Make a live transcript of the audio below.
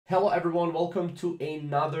Hello everyone, welcome to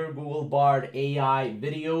another Google Bard AI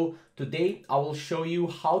video. Today I will show you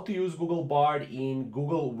how to use Google Bard in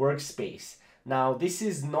Google Workspace. Now this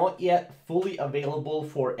is not yet fully available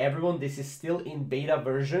for everyone. This is still in beta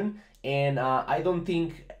version and I don't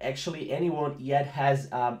think actually anyone yet has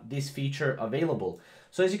this feature available.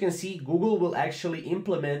 So as you can see, Google will actually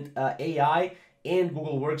implement AI and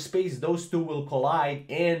Google Workspace. Those two will collide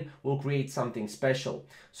and will create something special.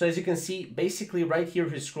 So as you can see, basically right here,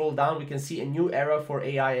 if you scroll down, we can see a new era for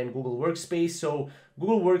AI and Google Workspace. So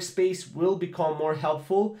Google Workspace will become more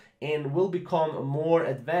helpful and will become more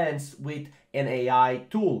advanced with an AI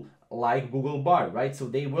tool like Google Bard, right? So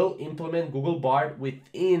they will implement Google Bard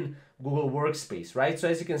within Google Workspace, right? So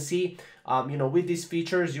as you can see, with these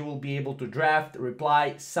features, you will be able to draft,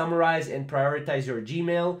 reply, summarize, and prioritize your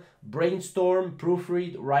Gmail, brainstorm,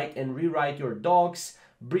 proofread, write, and rewrite your docs,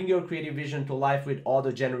 bring your creative vision to life with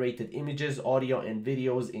auto-generated images, audio, and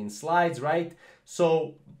videos in slides, right?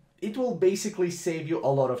 So it will basically save you a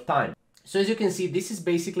lot of time. So as you can see, this is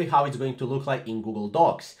basically how it's going to look like in Google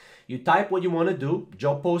Docs. You type what you want to do,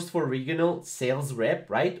 job post for regional sales rep,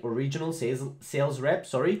 right? Or regional sales rep,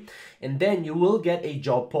 sorry. And then you will get a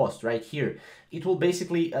job post right here. It will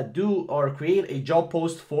basically do or create a job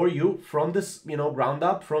post for you from this, ground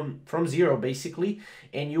up, from zero basically.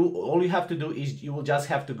 And all you have to do is you will just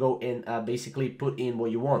have to go and basically put in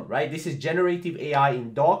what you want, right? This is generative AI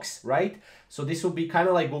in Docs, right? So this will be kind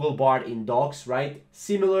of like Google Bard in Docs, right?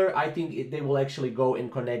 Similar, I think they will actually go and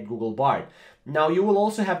connect Google Bard. Now you will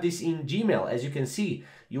also have this in Gmail. As you can see,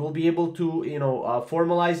 you will be able to,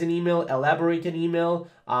 formalize an email, elaborate an email,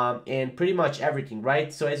 and pretty much everything,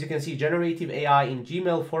 right? So as you can see, generative AI in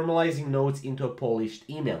Gmail, formalizing notes into a polished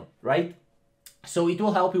email, right? So it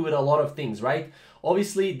will help you with a lot of things, right?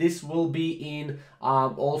 Obviously, this will be in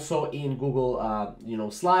also in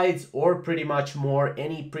Google, Slides, or pretty much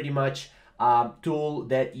any tool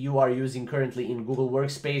that you are using currently in Google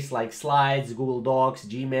Workspace, like Slides, Google Docs,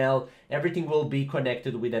 Gmail. Everything will be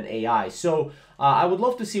connected with an AI. So I would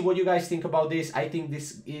love to see what you guys think about this. I think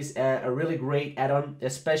this is a really great add-on,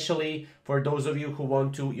 especially for those of you who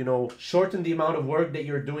want to, shorten the amount of work that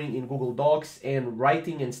you're doing in Google Docs and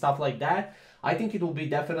writing and stuff like that. I think it will be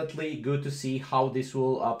definitely good to see how this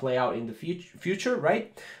will play out in the future,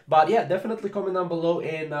 right? But yeah, definitely comment down below,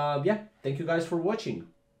 and yeah, thank you guys for watching.